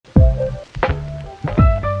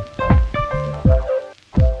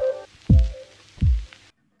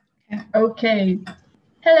Okay.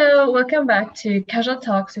 Hello, welcome back to Casual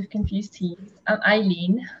Talks with Confused Teens. I'm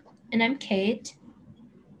Eileen, And I'm Kate.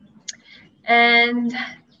 and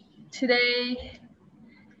today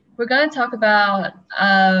we're going to talk about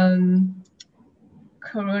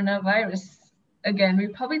coronavirus. Again, we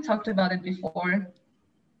probably talked about it before,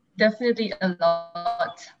 definitely a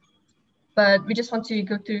lot, but we just want to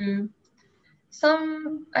go through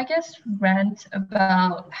some, I guess, rant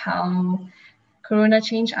about how Corona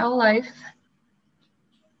changed our life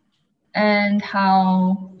and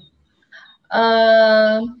how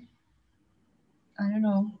I don't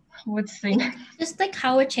know what's saying. Just like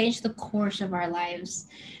how it changed the course of our lives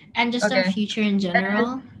and just our Okay. future in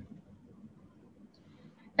general.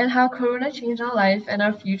 And how Corona changed our life and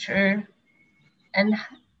our future and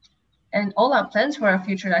all our plans for our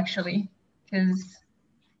future actually, because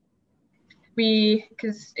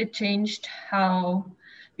it changed how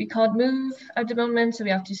we can't move at the moment, so we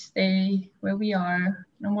have to stay where we are.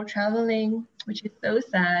 No more traveling, which is so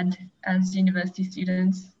sad as university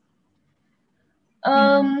students.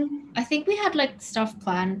 I think we had like stuff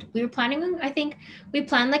planned. We were planning, I think we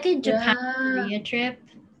planned like a Japan Korea trip.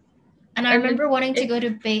 And I remember wanting to go to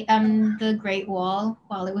the Great Wall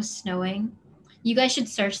while it was snowing. You guys should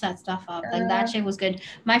search that stuff up. Like that shit was good.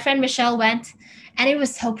 My friend Michelle went and it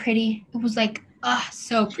was so pretty. It was like,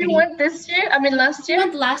 so pretty. She went this year? I mean last year? She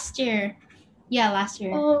went last year. Yeah, last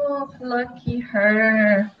year. Oh, lucky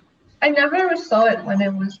her. I never saw it when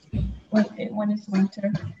it's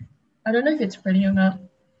winter. I don't know if it's pretty or not.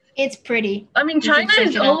 It's pretty. I mean, China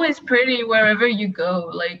is always pretty wherever you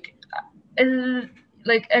go. Like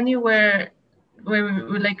anywhere where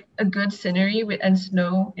like a good scenery and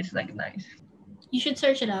snow, it's like nice. You should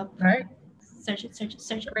search it up. Right? Search it.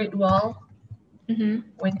 Great Wall. Mm-hmm.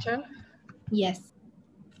 Winter. Yes.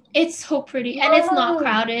 It's so pretty and it's not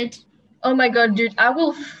crowded. Oh my god, dude, I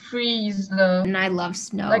will freeze though. And I love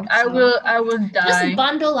snow. Like I will die. Just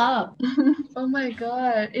bundle up. Oh my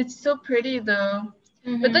god, it's so pretty though.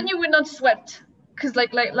 Mm-hmm. But then you would not sweat, cause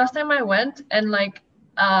like last time I went and like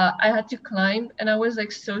I had to climb and I was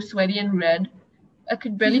like so sweaty and red, I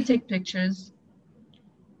could barely take pictures.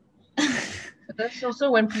 But that's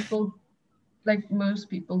also when people, like most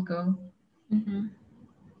people, go. Mm-hmm.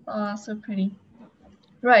 Oh, so pretty.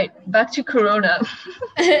 Right, back to Corona.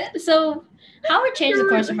 So, how it changed the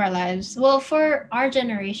course of our lives? Well, for our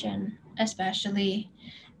generation, especially,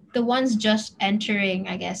 the ones just entering,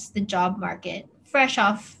 I guess, the job market, fresh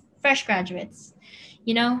graduates,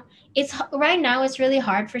 you know, it's right now it's really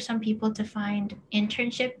hard for some people to find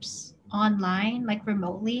internships online, like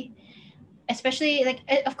remotely, especially like,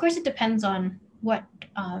 of course, it depends on what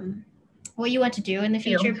you want to do in the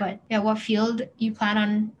future, but yeah, what field you plan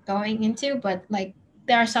on going into. But like,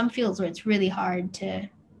 there are some fields where it's really hard to,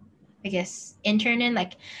 I guess, intern in.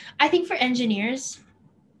 Like, I think for engineers,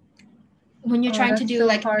 when you're trying to do so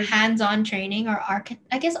like hard. Hands-on training or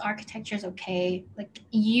I guess architecture is okay. Like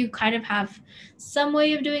you kind of have some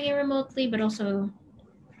way of doing it remotely, but also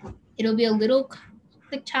it'll be a little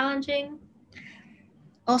like challenging.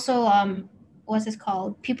 Also, what's this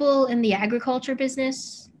called? People in the agriculture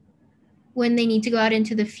business, when they need to go out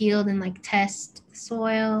into the field and like test the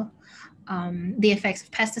soil, the effects of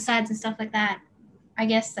pesticides and stuff like that. I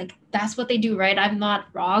guess like that's what they do, right? I'm not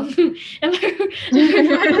wrong.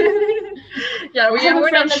 Yeah, we have a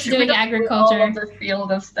friend that's doing agriculture. All of the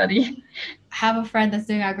field of study. I have a friend that's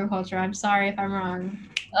doing agriculture. I'm sorry if I'm wrong.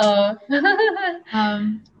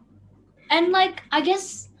 And like I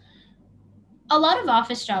guess a lot of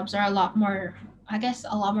office jobs are a lot more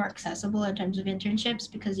accessible in terms of internships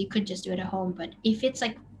because you could just do it at home. But if it's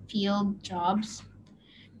like field jobs,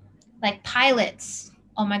 like pilots,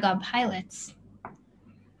 oh my god, pilots.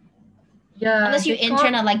 Yeah. Unless you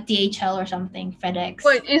intern at like DHL or something, FedEx.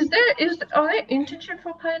 Wait, are there internship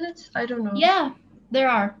for pilots? I don't know. Yeah, there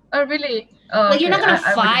are. Oh really? Like you're not gonna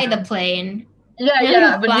fly the plane.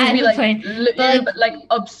 Yeah, but you'd be like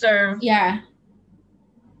observe. Yeah.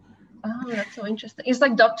 Oh, that's so interesting. It's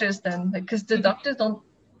like doctors then, because the doctors don't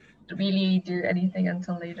really do anything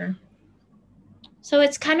until later. So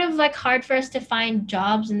it's kind of like hard for us to find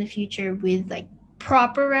jobs in the future with like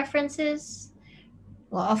proper references.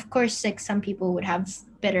 Well, of course, like some people would have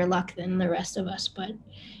better luck than the rest of us, but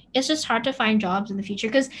it's just hard to find jobs in the future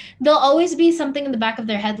because there'll always be something in the back of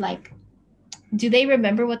their head like, do they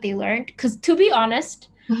remember what they learned? Because to be honest,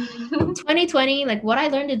 2020, like what I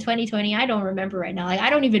learned in 2020, I don't remember right now. Like I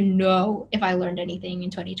don't even know if I learned anything in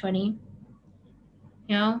 2020.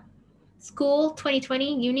 You know, school,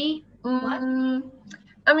 2020, uni. What?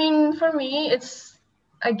 I mean, for me,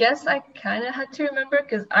 I guess I kind of had to remember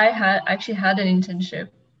because I actually had an internship.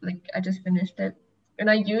 Like I just finished it and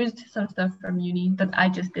I used some stuff from uni that I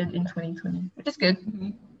just did in 2020, which is good.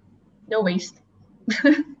 No waste.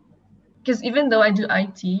 Because even though I do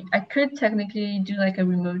IT, I could technically do like a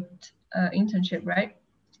remote internship, right?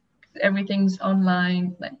 Everything's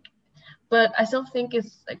online, like, but I still think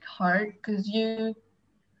it's like hard because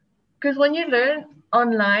when you learn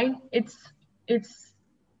online, it's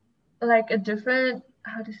like a different,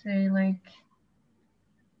 how to say, like,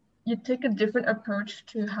 you take a different approach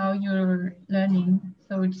to how you're learning,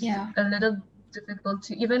 so it's a little difficult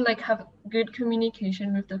to even like have good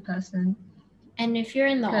communication with the person. And if you're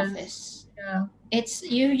in the office, it's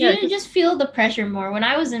you just feel the pressure more. When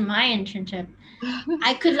I was in my internship,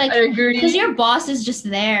 I could like, I agree, because your boss is just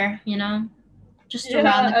there, you know, just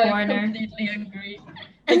around the corner. I completely agree.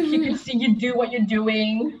 Like you can see you do what you're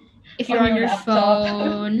doing. If you're on your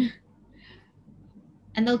phone,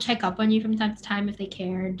 and they'll check up on you from time to time if they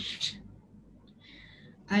cared.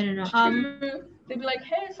 I don't know. They'd be like,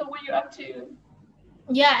 "Hey, so what are you up to?"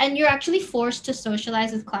 Yeah, and you're actually forced to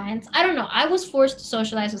socialize with clients. I don't know. I was forced to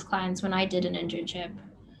socialize with clients when I did an internship.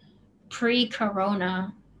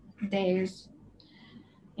 Pre-corona days.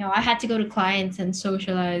 You know, I had to go to clients and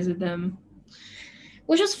socialize with them,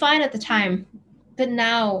 which was fine at the time. But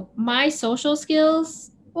now, my social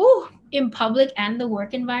skills, in public and the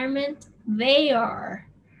work environment, they are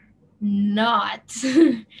not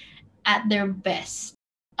at their best.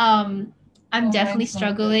 I'm definitely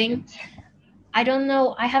struggling. I don't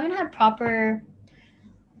know. I haven't had proper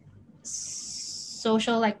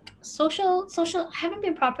social. I haven't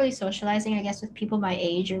been properly socializing, I guess, with people my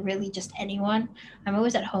age or really just anyone. I'm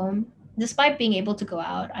always at home. Despite being able to go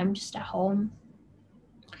out, I'm just at home.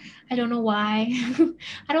 I don't know why.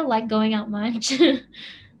 I don't like going out much.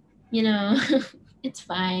 You know, it's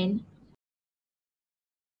fine.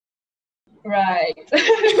 Right.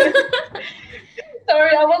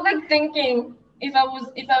 Sorry, I was like thinking if I'm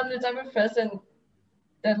the type of person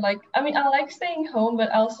that like, I mean, I like staying home, but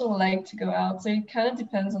I also like to go out. So it kind of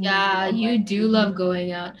depends on. Yeah, you do love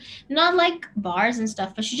going out. Not like bars and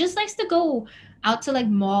stuff, but she just likes to go out to like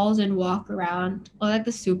malls and walk around, or like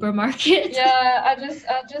the supermarket. Yeah, I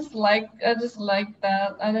just like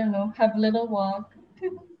that. I don't know, have a little walk.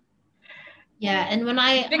 Yeah, and when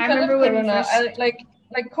I because remember of when Corona, first... like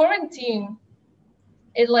quarantine,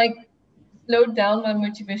 it like slowed down my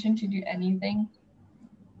motivation to do anything.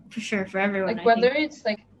 For sure, for everyone. Like whether it's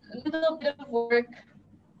like a little bit of work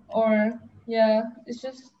or it's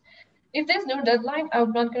just if there's no deadline,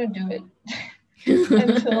 I'm not gonna do it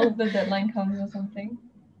until the deadline comes or something.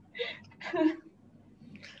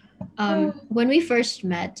 When we first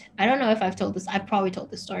met, I don't know if I've told this, I've probably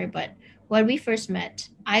told this story, but when we first met,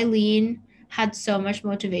 Eileen had so much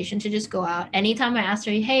motivation to just go out. Anytime I asked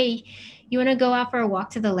her, hey, you want to go out for a walk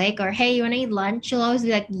to the lake, or hey, you want to eat lunch? She'll always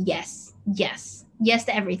be like, yes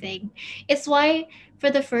to everything. It's why for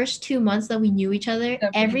the first 2 months that we knew each other,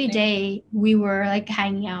 every day we were like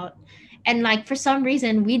hanging out. And like for some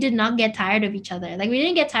reason, we did not get tired of each other. Like we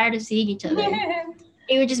didn't get tired of seeing each other.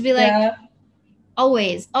 It would just be like,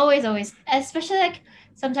 always. Especially like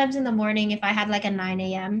sometimes in the morning if I had like a 9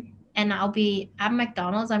 a.m. and I'll be at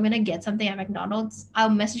McDonald's, I'm going to get something at McDonald's. I'll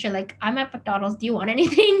message her like, I'm at McDonald's. Do you want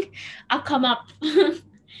anything? I'll come up.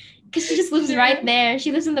 Because she just lives right there.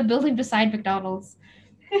 She lives in the building beside McDonald's.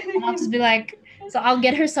 And I'll just be like, so I'll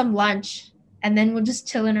get her some lunch and then we'll just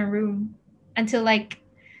chill in her room until like,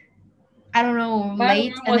 I don't know,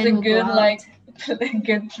 late. And then we'll go out. A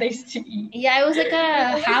good place to eat. Yeah, it was like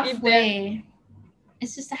a halfway.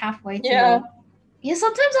 It's just a halfway through. Yeah,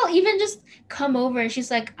 sometimes I'll even just come over and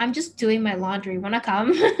she's like, I'm just doing my laundry. Wanna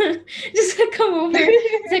come? Just like come over.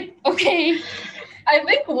 It's like, okay. I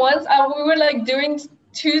think once we were like doing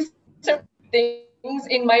two separate things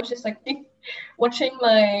in my, just like watching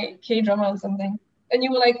my K-drama or something. And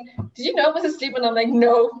you were like, did you know I was asleep? And I'm like,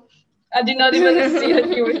 no, I did not even see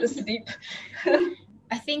that you were asleep.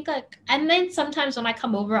 I think like, and then sometimes when I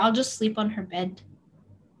come over, I'll just sleep on her bed.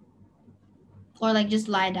 Or like just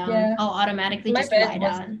lie down. Yeah. I'll automatically just lie down. My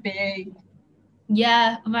bed was big.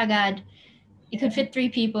 Yeah. Oh my God. It could fit 3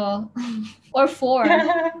 people. Or 4.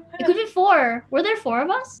 It could be 4. Were there 4 of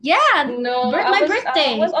us? Yeah. No. My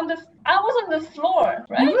birthday. I was on the floor,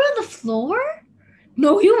 right? You were on the floor?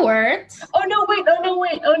 No, you weren't. Oh no, wait.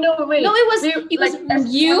 No, it was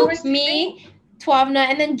you, me, Twavna,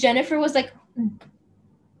 and then Jennifer was like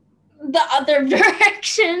the other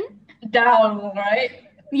direction. Down, right?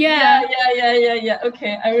 Yeah.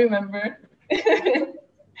 Okay, I remember.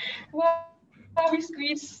 Wow, we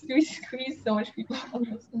squeezed so much people on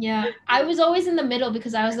this. Yeah, I was always in the middle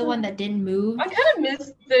because I was the one that didn't move. I kind of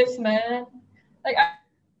miss this, man. Like,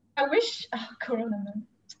 I wish Corona, man.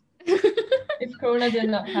 If Corona did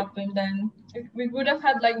not happen, then we would have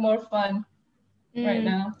had like more fun right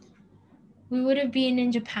now. We would have been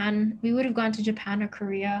in Japan. We would have gone to Japan or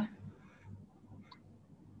Korea.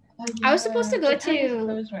 Oh, I was supposed to go Japan is to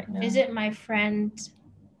closed right now. visit my friend.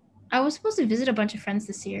 I was supposed to visit a bunch of friends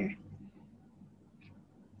this year.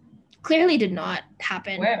 Clearly did not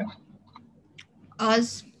happen. Where?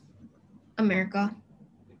 Oz, America.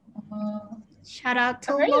 Shout out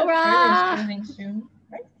to Australia is Laura closing soon,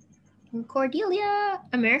 right? and Cordelia.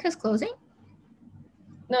 America's closing?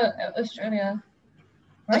 No, Australia.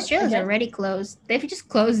 Right? Australia's already closed. They've just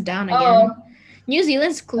closed down again. Oh, New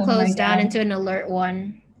Zealand's Oh my closed down God. into an alert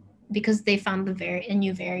one because they found a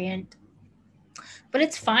new variant. But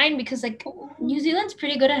it's fine because like New Zealand's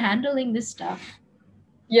pretty good at handling this stuff.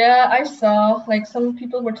 yeah, I saw like some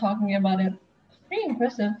people were talking about it. It's pretty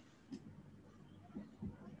impressive.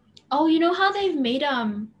 Oh, you know how they've made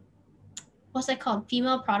what's that called?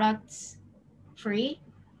 Female products free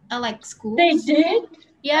at like schools? They did?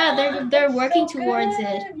 Yeah, they're That's working so towards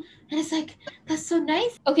it. good. And it's like, that's so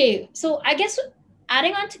nice. Okay, so I guess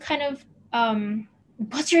adding on to kind of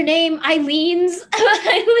what's your name? Eileen's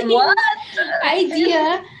What?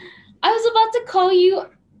 idea. I was about to call you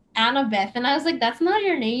Annabeth, and I was like, that's not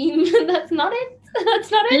your name. That's not it.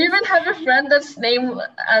 That's not Do you it. even have a friend that's named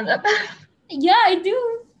Anna? Yeah, I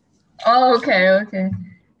do. Oh, okay.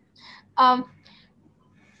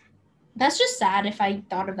 That's just sad if I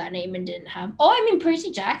thought of that name and didn't have. Oh, I mean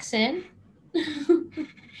Percy Jackson.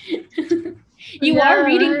 You Yeah, are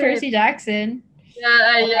reading right. Percy Jackson. Yeah,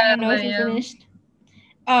 I I don't know am. if you finished.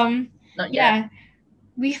 Not yet. Yeah,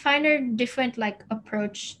 we find a different like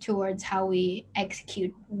approach towards how we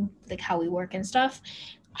execute, like how we work and stuff.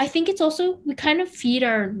 I think it's also we kind of feed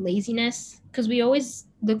our laziness because we always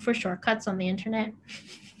look for shortcuts on the internet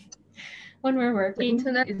when we're The working.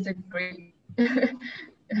 internet is a great.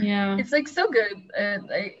 Yeah. It's like so good.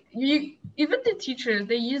 Like you, even the teachers,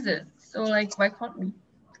 they use it. So like, why can't we?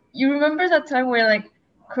 You remember that time where like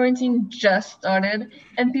quarantine just started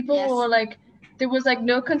and people Yes. were like, there was like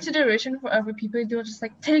no consideration for other people. They were just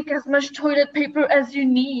like, take as much toilet paper as you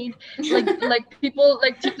need. Like people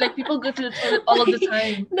people go to the toilet all of the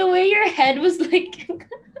time. The way your head was like.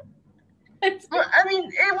 Well, I mean,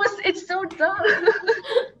 it's so dumb.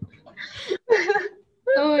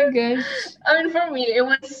 Oh my gosh. I mean, for me,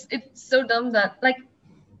 it's so dumb that like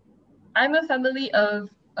I'm a family of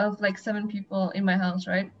like 7 people in my house,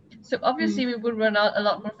 right? So obviously we would run out a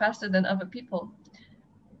lot more faster than other people.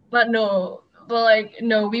 But no,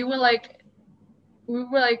 we were like,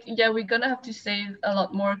 yeah, we're gonna have to save a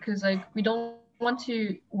lot more because like we don't want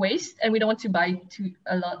to waste and we don't want to buy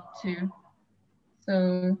a lot too.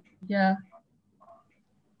 So yeah.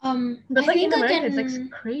 But I like think in like America, it's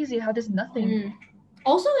like crazy how there's nothing.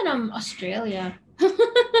 Also in Australia,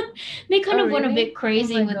 they kind Oh, of went a really? bit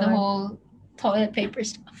crazy Oh my with the God. whole toilet paper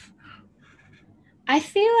stuff. I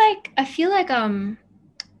feel like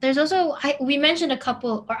there's also I mentioned a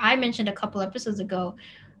couple episodes ago.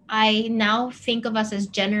 I now think of us as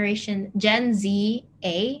Gen Z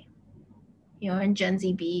A, and Gen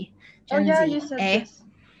Z B, Gen yeah, Z you said A. this.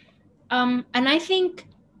 And I think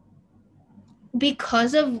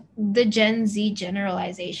because of the Gen Z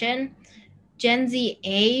generalization, Gen Z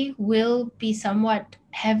A will be somewhat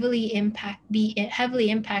heavily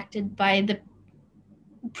impacted by the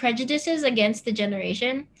prejudices against the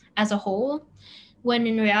generation as a whole, when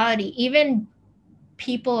in reality, even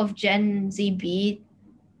people of Gen Z B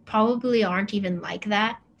probably aren't even like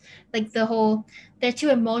that. Like the whole, they're too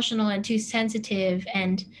emotional and too sensitive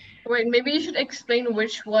and. Wait, maybe you should explain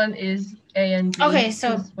which one is A and B. Okay,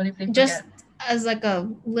 so 'cause what if they just forget? as like a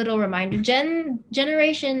little reminder,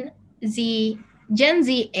 Generation Z, Gen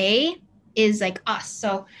Z A is like us.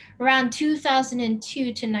 So around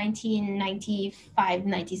 2002 to 1995,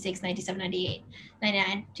 96, 97, 98,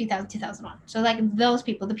 99, 2000, 2001. So like those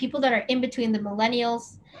people, the people that are in between the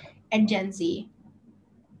millennials and Gen Z.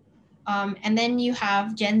 And then you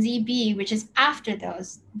have Gen Z B, which is after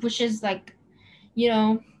those, which is like,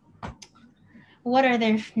 what are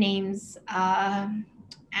their names?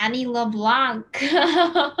 Annie LeBlanc,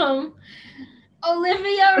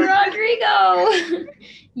 Olivia Rodrigo,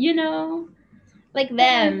 like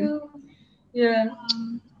them. Yeah.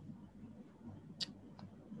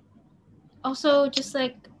 Also, just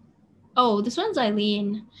like, this one's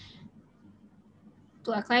Eileen.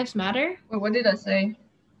 Black Lives Matter. Wait, what did I say?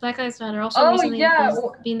 Black Lives Matter also recently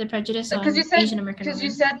being the prejudice on Asian American women. Because you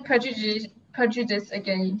said prejudice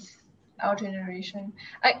against our generation.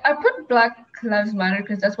 I put Black Lives Matter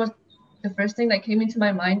because that's what the first thing that came into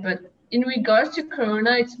my mind. But in regards to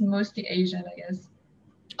Corona, it's mostly Asian, I guess.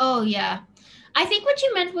 Oh yeah, I think what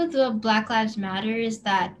you meant with the Black Lives Matter is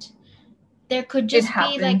that there could It just be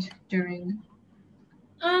happened like during.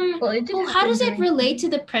 um Well, it did well, how happen does it during. relate to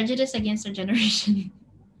the prejudice against our generation?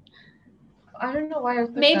 I don't know why I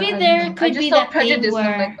put Maybe that. I don't there know. I could just be saw that thing prejudice and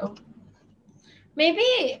I'm like, where oh,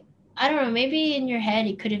 maybe I don't know, maybe in your head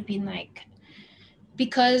it could have been like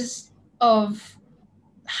because of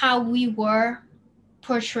how we were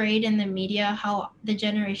portrayed in the media, how the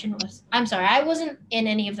generation was. I'm sorry, I wasn't in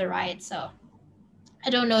any of the riots, so I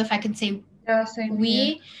don't know if I could say yeah, same here.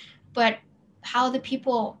 we, but how the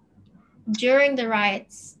people during the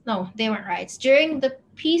riots, no, they weren't riots, during the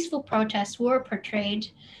peaceful protests were portrayed,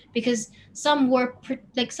 because some were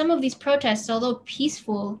like some of these protests, although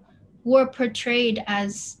peaceful, were portrayed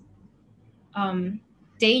as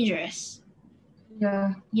dangerous.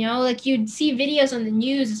 Yeah. You know, like you'd see videos on the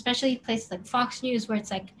news, especially places like Fox News, where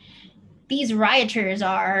it's like these rioters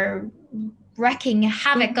are wreaking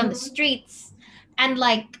havoc on the streets, and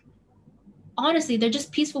like honestly, they're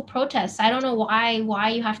just peaceful protests. I don't know why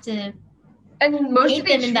you have to And mostly paint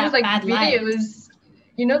they them in choose that like bad light. videos.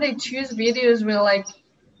 They choose videos where like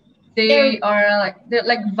They're they're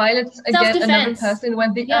like violence against another self-defense. person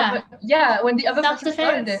when the Yeah, other person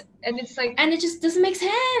started self-defense, it, and it's like and it just doesn't make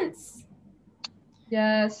sense.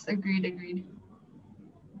 yes, agreed.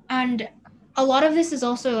 And a lot of this is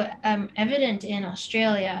also evident in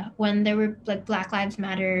Australia when there were like Black Lives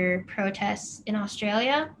Matter protests in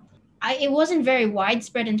Australia. It wasn't very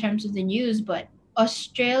widespread in terms of the news, but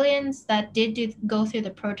Australians that did go through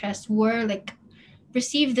the protests were like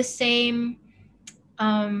received the same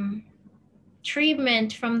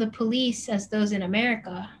treatment from the police as those in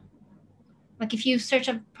America. Like if you search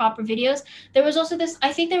up proper videos, there was also this.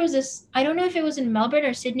 I think there was this. I don't know if it was in Melbourne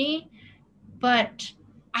or Sydney, but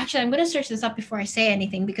actually, I'm gonna search this up before I say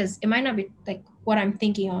anything because it might not be like what I'm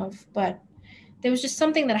thinking of. But there was just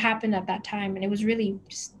something that happened at that time, and it was really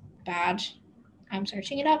just bad. I'm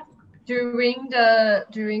searching it up. During the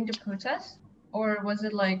protest, or was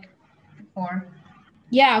it like before?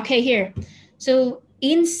 Yeah. Okay. Here. So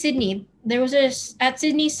in Sydney, there was at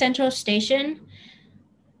Sydney Central Station.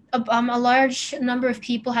 A large number of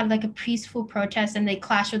people had like a peaceful protest and they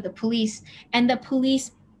clashed with the police, and the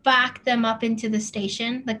police backed them up into the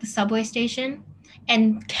station, like the subway station,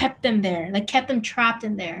 and kept them there, like kept them trapped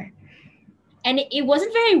in there. And it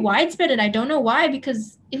wasn't very widespread, and I don't know why,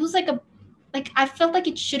 because it was like I felt like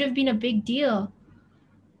it should have been a big deal.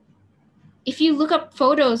 If you look up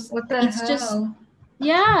photos, What the it's just hell?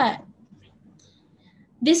 yeah.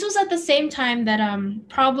 This was at the same time that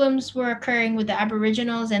problems were occurring with the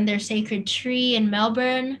Aboriginals and their sacred tree in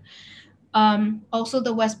Melbourne. Also,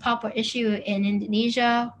 the West Papua issue in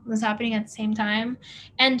Indonesia was happening at the same time.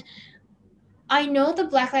 And I know the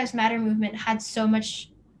Black Lives Matter movement had so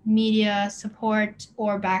much media support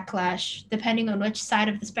or backlash, depending on which side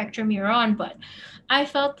of the spectrum you're on. But I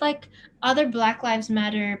felt like other Black Lives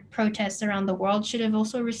Matter protests around the world should have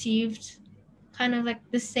also received kind of like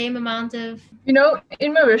the same amount of.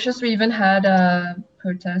 In Mauritius, we even had a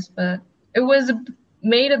protest, but it was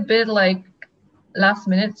made a bit like last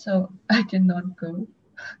minute, so I did not go.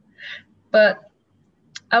 But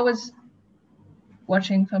I was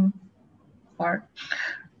watching from far.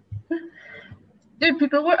 Dude,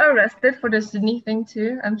 people were arrested for the Sydney thing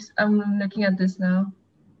too. I'm looking at this now.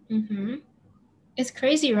 Mm-hmm. It's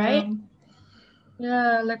crazy, right?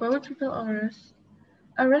 Yeah, like why would people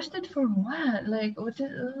arrested for what? Like what?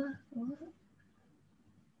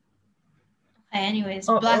 Anyways,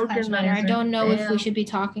 Oh, Black Lives Matter. I organizer. don't know if we Damn. should be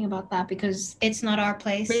talking about that because it's not our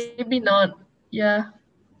place. Maybe not. Yeah.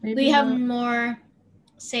 Maybe We have not. more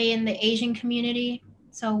say in the Asian community,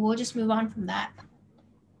 so we'll just move on from that.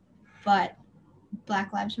 But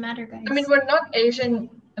Black Lives Matter, guys. I mean, we're not Asian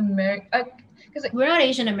American. We're not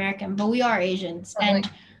Asian American, but we are Asians, and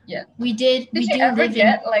like, yeah, we do ever live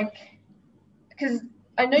get in like? Because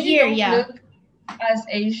I know here, you don't yeah. look as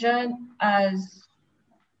Asian as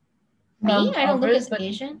me. I don't look others, as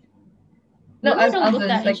Asian. No, really? as I don't others. look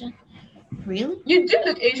that Like, Asian. Really? You do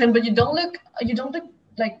look Asian, but you don't look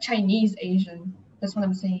like Chinese Asian. That's what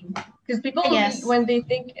I'm saying. Because people, when they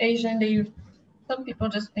think Asian, some people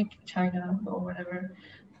just think China or whatever.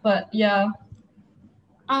 But yeah.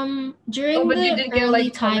 During the earlier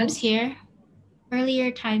times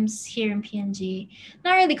here in PNG,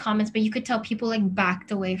 not really comments, but you could tell people like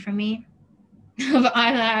backed away from me. But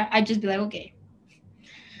I'd just be like, okay,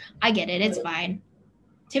 I get it, it's fine.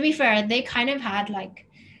 To be fair, they kind of had like,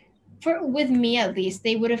 with me at least,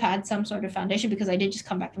 they would have had some sort of foundation because I did just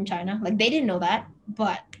come back from China. Like they didn't know that,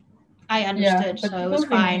 but I understood, so it was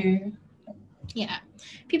fine. Yeah,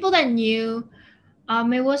 people that knew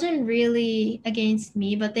It wasn't really against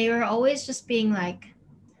me, but they were always just being like,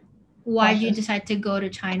 why did you Cautious. decide to go to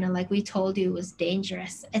China? Like, we told you it was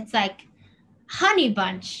dangerous. It's like, honey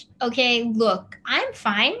bunch. Okay, look, I'm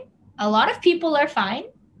fine. A lot of people are fine.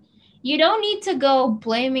 You don't need to go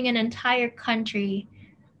blaming an entire country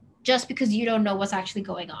just because you don't know what's actually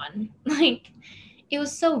going on. Like, it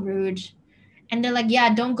was so rude. And they're like,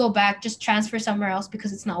 yeah, don't go back, just transfer somewhere else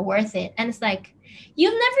because it's not worth it. And it's like,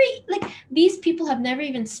 you've never, like, these people have never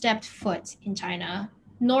even stepped foot in China,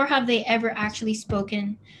 nor have they ever actually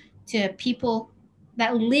spoken to people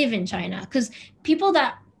that live in China. Because people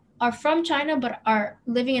that are from China but are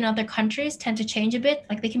living in other countries tend to change a bit.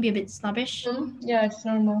 Like, they can be a bit snobbish. Yeah, it's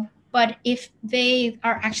normal. But if they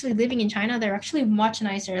are actually living in China, they're actually much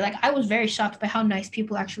nicer. Like, I was very shocked by how nice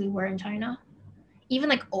people actually were in China. Even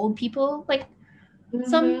like old people, like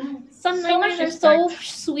some So much Nainais are respect. so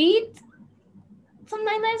sweet. Some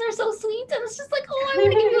Nainais are so sweet, and it's just like, oh, I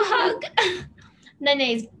want to give you a hug.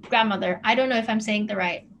 Nainai's grandmother. I don't know if I'm saying the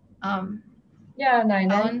right Yeah, Nine.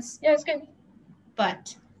 pronouns, Yeah, it's good.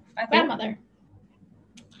 but I think. grandmother.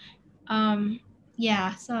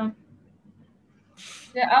 Yeah. So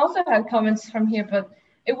Yeah, I also had comments from here, but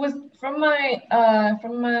it was from my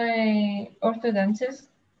orthodontist.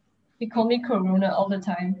 He called me Corona all the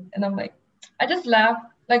time, and I'm like, I just laugh.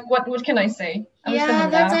 Like, what can I say? I'm just yeah,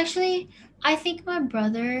 gonna that's laugh. actually. I think my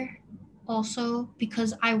brother also,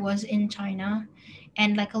 because I was in China,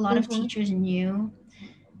 and like a lot of teachers knew,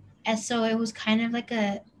 and so it was kind of like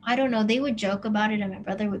a, I don't know, they would joke about it and my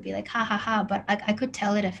brother would be like, ha ha ha, but like I could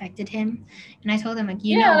tell it affected him. And I told him, like,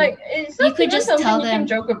 you know, like it's you not could even just something tell you can them.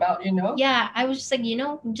 joke about, you know? Yeah, I was just like, you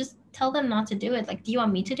know, just tell them not to do it. Like, do you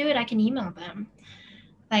want me to do it? I can email them.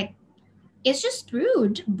 Like, it's just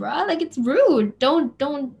rude, bruh. Like, it's rude.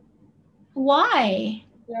 Don't why?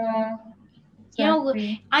 Yeah. You know,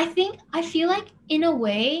 Exactly. I feel like in a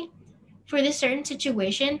way, for this certain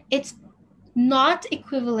situation, it's not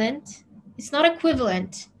equivalent. It's not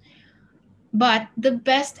equivalent. But the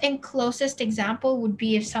best and closest example would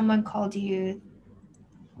be if someone called you,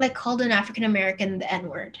 like, called an African American the N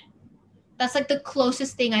word. That's like the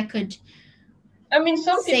closest thing I could. I mean,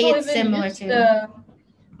 some say people it's even similar use to.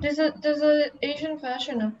 there's a Asian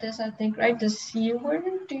version of this, I think, right? The C word.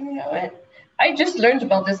 Do you know it? I just learned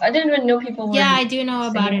about this. I didn't even know people were. Yeah, I do know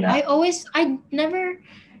about it. That. I never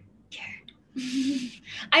cared.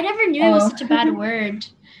 I never knew it was such a bad word.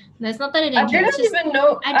 No, it's not that I didn't care. It's just even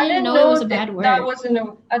know. I didn't know it was a bad word. That wasn't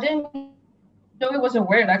a. I didn't know it was a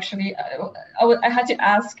word actually. I had to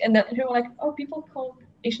ask, and then they were like, "Oh, people call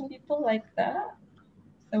Asian people like that."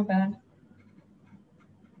 So bad.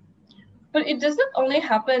 But it doesn't only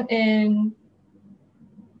happen in.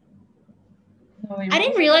 No, wait, I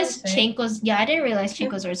didn't realize chink was. Yeah, I didn't realize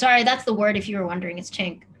chink was a word. Sorry, that's the word. If you were wondering, it's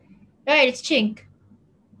chink. Right, it's chink.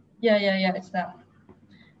 Yeah, it's that.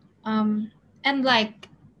 And like,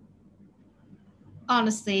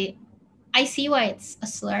 honestly, I see why it's a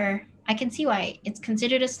slur. I can see why it's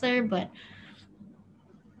considered a slur, but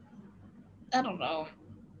I don't know.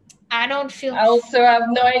 I don't feel. I also have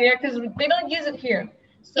no idea because they don't use it here.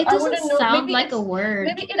 So it doesn't I wouldn't know. sound Maybe like a word.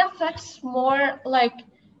 Maybe it affects more like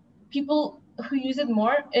people who use it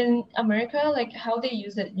more in America, like how they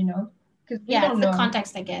use it, you know? Because we don't it's know. The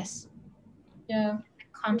context, I guess. Yeah.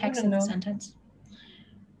 Context of the sentence.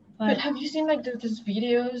 But have you seen like those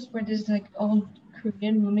videos where there's like old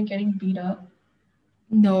Korean women getting beat up?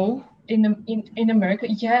 No. In America,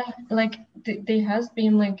 yeah, like there has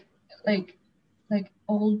been like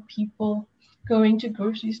old people going to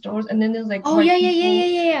grocery stores, and then there's like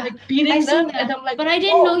yeah, like beating them, and I'm like, but I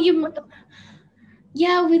didn't know you.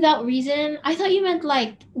 Yeah, without reason. I thought you meant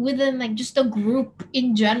like within like just a group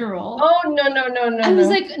in general. Oh no. I was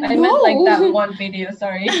like, no. I meant like that one video.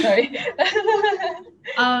 Sorry.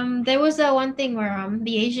 There was one thing where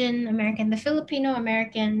the Asian American, the Filipino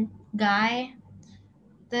American guy,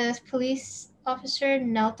 the police officer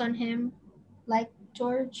knelt on him like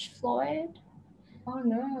George Floyd. Oh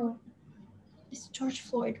no. It's George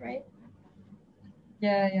Floyd, right?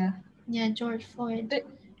 Yeah. Yeah, George Floyd.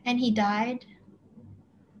 And he died.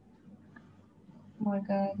 Oh my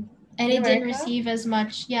god. And it didn't receive as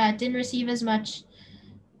much. Yeah, it didn't receive as much.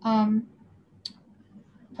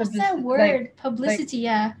 What's that word? Publicity.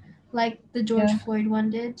 Yeah, like the George Floyd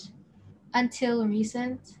one did, until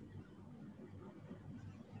recent.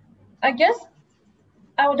 I guess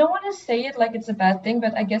I don't want to say it like it's a bad thing,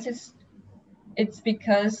 but I guess it's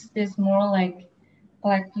because there's more like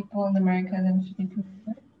Black people in America than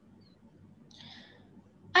Filipino.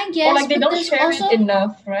 I guess, or like they don't share it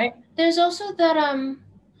enough, right? There's also that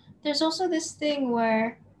there's also this thing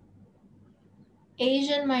where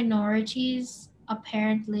Asian minorities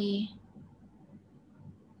apparently,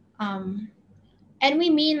 and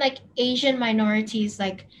we mean like Asian minorities,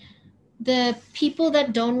 like the people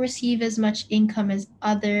that don't receive as much income as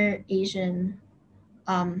other Asian,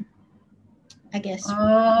 I guess,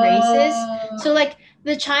 races. So like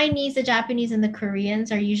the Chinese, the Japanese, and the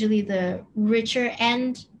Koreans are usually the richer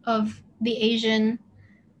end of the Asian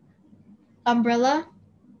umbrella.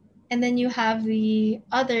 And then you have the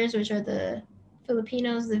others, which are the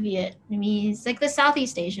Filipinos, the Vietnamese, like the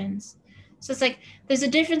Southeast Asians. So it's like there's a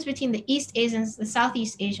difference between the East Asians, the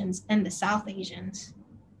Southeast Asians, and the South Asians.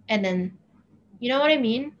 And then, you know what I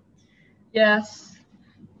mean? Yes.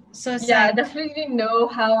 So it's Yeah, I like, definitely know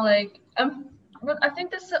how like but I think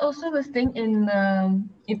this is also a thing in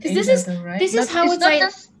Asia though, right? this is how it's it's not like,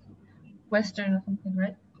 just Western or something,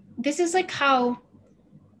 right? this is like how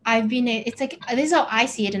it's like, this is how I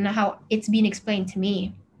see it and how it's been explained to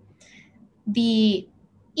me. The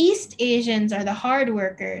East Asians are the hard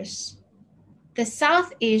workers. The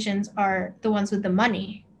South Asians are the ones with the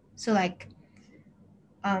money. So like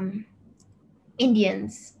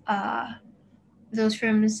Indians, those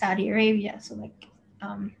from Saudi Arabia, so like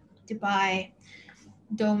Dubai,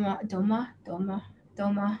 Doma.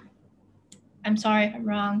 I'm sorry if I'm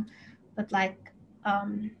wrong, but like I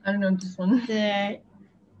don't know this one. the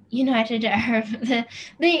United Arab, the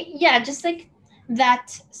just like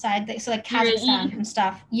that side, so like Kazakhstan UAE. and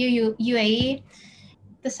stuff, UAE,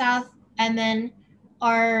 the South, and then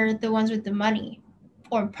are the ones with the money,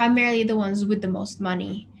 or primarily the ones with the most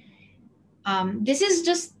money. This is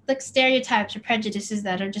just like stereotypes or prejudices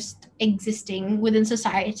that are just existing within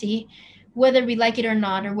society, whether we like it or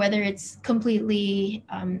not, or whether it's completely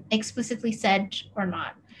explicitly said or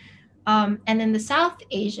not. And then the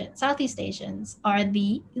Southeast Asians are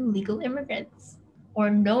the illegal immigrants, or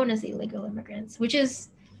known as illegal immigrants, which is,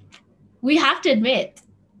 we have to admit,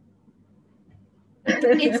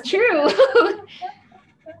 it's true.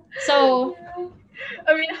 So,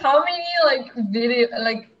 I mean, how many like video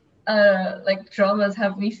like dramas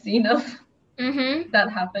have we seen of that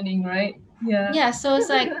happening, right? Yeah, so it's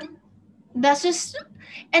like, that's just,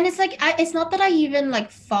 and it's like, it's not that I even like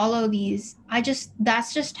follow these,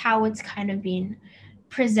 that's just how it's kind of been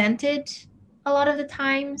presented a lot of the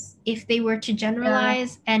times, if they were to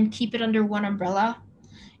generalize and keep it under one umbrella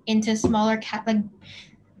into smaller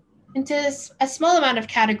into a small amount of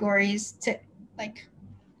categories to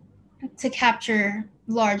capture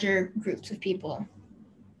larger groups of people.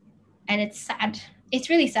 And it's sad. It's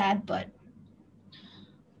really sad, but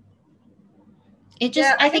it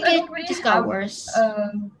just, I think it just got worse.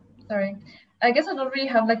 Sorry, I guess I don't really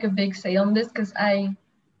have like a big say on this because I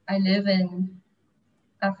live in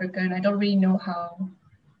Africa and I don't really know how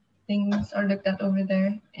things are looked at over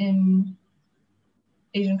there in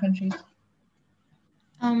Asian countries.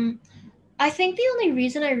 I think the only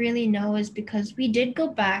reason I really know is because we did go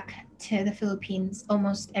back to the Philippines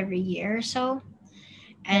almost every year or so.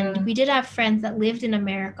 And we did have friends that lived in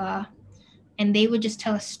America, and they would just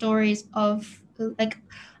tell us stories of, like,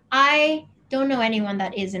 I don't know anyone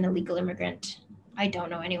that is an illegal immigrant. I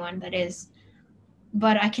don't know anyone that is.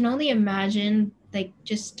 But I can only imagine, like,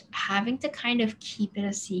 just having to kind of keep it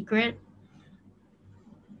a secret.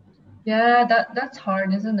 Yeah, that's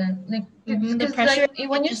hard, isn't it? Like, the pressure, like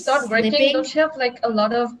when you start working, don't you have like a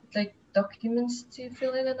lot of like documents to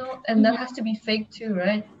fill in and all, and that has to be fake too,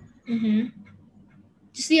 right?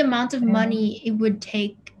 Just the amount of money it would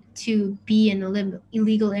take to be an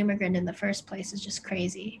illegal immigrant in the first place is just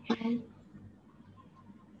crazy.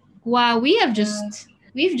 Wow, we've just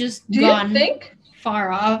gone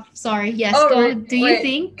far off. Sorry. Yes, go. Do you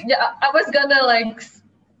think? Yeah, I was gonna like.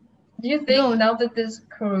 Do you think now that there's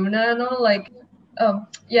Corona and all, like,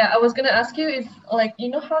 yeah, I was gonna ask you if, like, you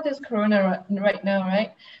know how there's Corona right now,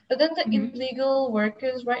 right? But then the illegal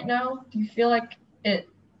workers right now, do you feel like it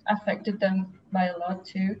affected them by a lot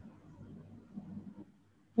too?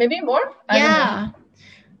 Maybe more? I don't know.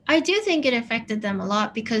 I do think it affected them a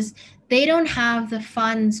lot because they don't have the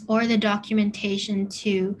funds or the documentation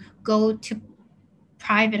to go to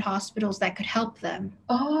private hospitals that could help them.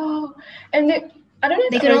 Oh, and I don't know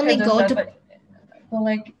if they could only go to. But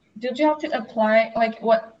like, did you have to apply? Like,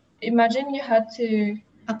 what? Imagine you had to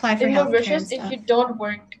apply for health care and stuff. If you don't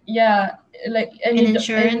work. Yeah, like and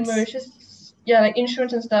insurance. Like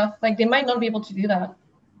insurance and stuff. Like they might not be able to do that.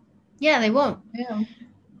 Yeah, they won't. Yeah.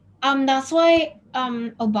 That's why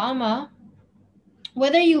Obama,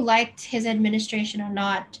 whether you liked his administration or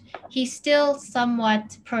not, he still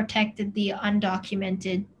somewhat protected the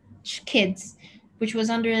undocumented kids, which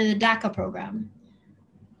was under the DACA program.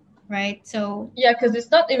 Right? So yeah, because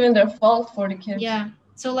it's not even their fault for the kids. Yeah.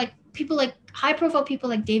 So like people like high-profile people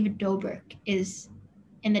like David Dobrik is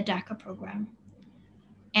in the DACA program.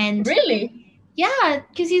 And Really? yeah,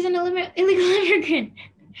 because he's an illegal immigrant.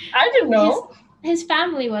 I didn't know. His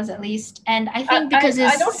family was, at least. And I think I because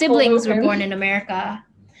his don't siblings follow were him. born in America.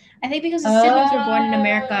 I think because his siblings were born in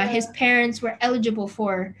America, his parents were eligible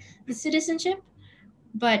for the citizenship,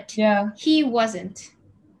 but Yeah. he wasn't.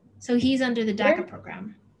 So he's under the DACA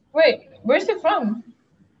program. Wait, where's he from?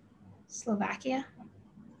 Slovakia,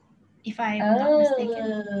 if I'm not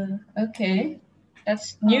mistaken. Okay.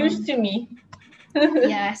 That's news to me.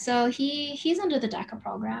 Yeah, so he's under the DACA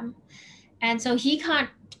program. And so he can't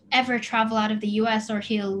ever travel out of the US or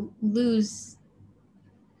he'll lose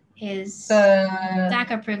his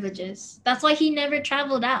DACA privileges. That's why he never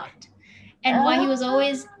traveled out and why he was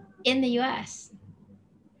always in the US.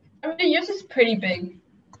 I mean, the US is pretty big.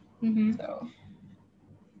 Mm-hmm. So.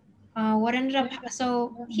 What ended up,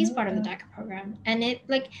 so he's part of the DACA program, and it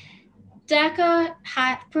DACA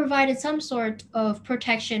had provided some sort of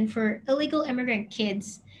protection for illegal immigrant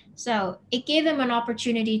kids. So it gave them an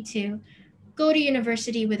opportunity to go to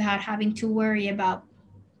university without having to worry about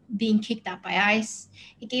being kicked out by ICE.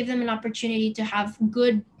 It gave them an opportunity to have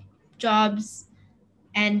good jobs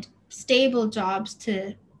and stable jobs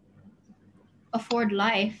to afford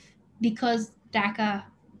life because DACA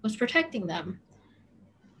was protecting them.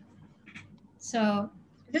 So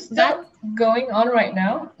is this still going on right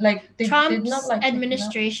now? Like Trump's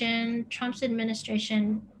administration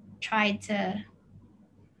tried to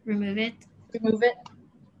remove it.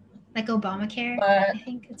 Like Obamacare, I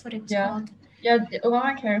think that's what it was called. Yeah,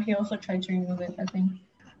 Obamacare, he also tried to remove it, I think.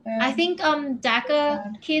 I think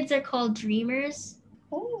DACA kids are called dreamers.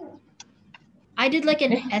 Oh. I did like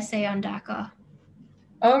an essay on DACA.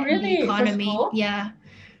 Oh, really? The economy. For school? Yeah.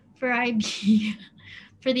 For IB.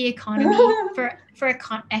 For the economy. for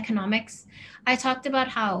economics. I talked about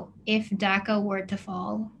how if DACA were to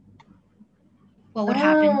fall, what would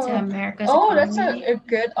happen to America's economy. That's a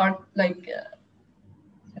good art,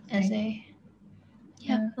 essay.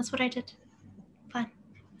 Yeah, that's what I did. Fun.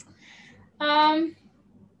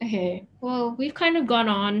 Okay. Well, we've kind of gone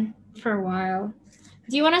on for a while.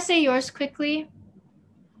 Do you want to say yours quickly?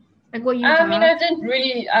 Like what you have? I mean, I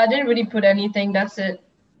didn't really put anything. That's it.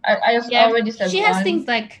 I already said she has things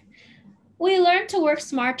like, we learned to work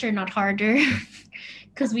smarter, not harder.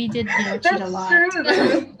 Because we did, cheat a lot. That's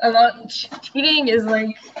true. A lot. Cheating is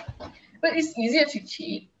but it's easier to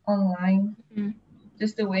cheat online. Mm.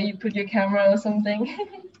 Just the way you put your camera or something.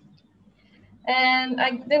 And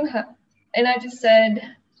I just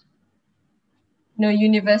said,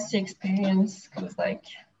 university experience, because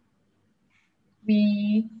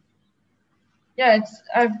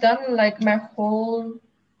I've done my whole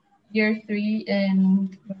year 3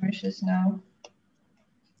 in Mauritius now,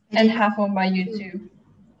 and half of my year 2.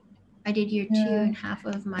 I did year 2 and half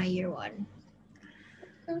of my year 1.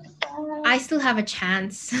 I still have a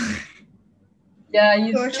chance. Yeah,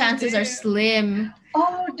 your chances are slim.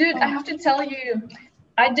 Oh, dude, I have to tell you,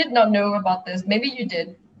 I did not know about this. Maybe you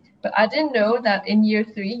did, but I didn't know that in year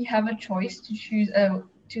 3 you have a choice to choose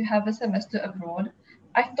to have a semester abroad.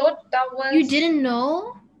 I thought that was. You didn't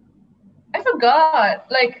know? I forgot.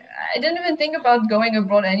 I didn't even think about going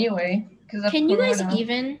abroad anyway because of Can you guys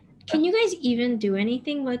Corona. do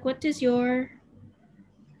anything? What does your?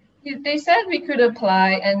 They said we could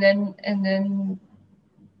apply and then.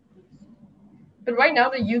 But right now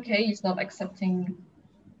the UK is not accepting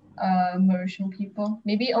Mauritian people.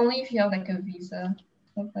 Maybe only if you have a visa,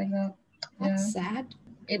 stuff like that. That's sad.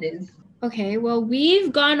 It is. Okay, well,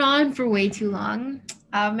 we've gone on for way too long,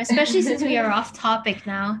 especially since we are off topic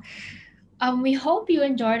now. We hope you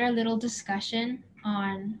enjoyed our little discussion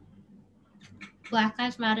on Black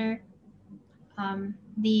Lives Matter, I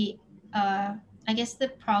guess the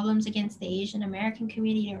problems against the Asian American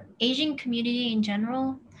community or Asian community in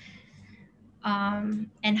general,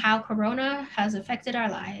 and how Corona has affected our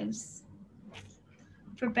lives,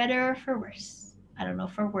 for better or for worse. I don't know,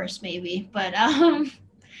 for worse maybe, but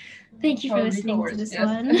thank you for listening to this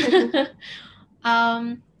one.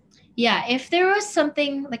 Yeah, if there was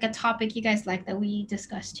something a topic you guys like that we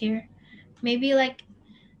discussed here, maybe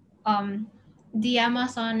DM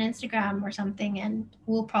us on Instagram or something, and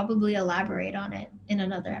we'll probably elaborate on it in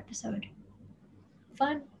another episode.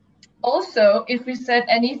 Fun. Also, if we said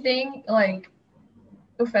anything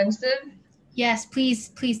offensive, yes, please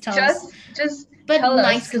tell us. Just but tell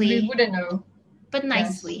nicely. Us, we wouldn't know. But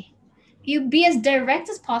nicely. Yes. You be as direct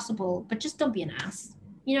as possible, but just don't be an ass.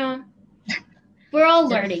 We're all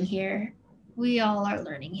learning here. We all are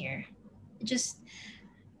learning here. Just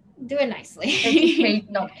do it nicely. Educate,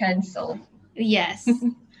 not cancel. Yes.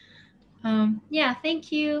 Yeah,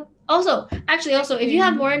 thank you. Also, if you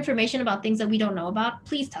have more information about things that we don't know about,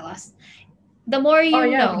 please tell us. The more you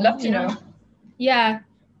We'd know, love to know. Yeah,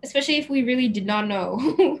 especially if we really did not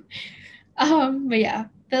know. But yeah,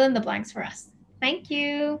 fill in the blanks for us. Thank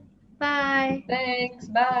you. Bye. Thanks.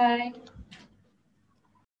 Bye.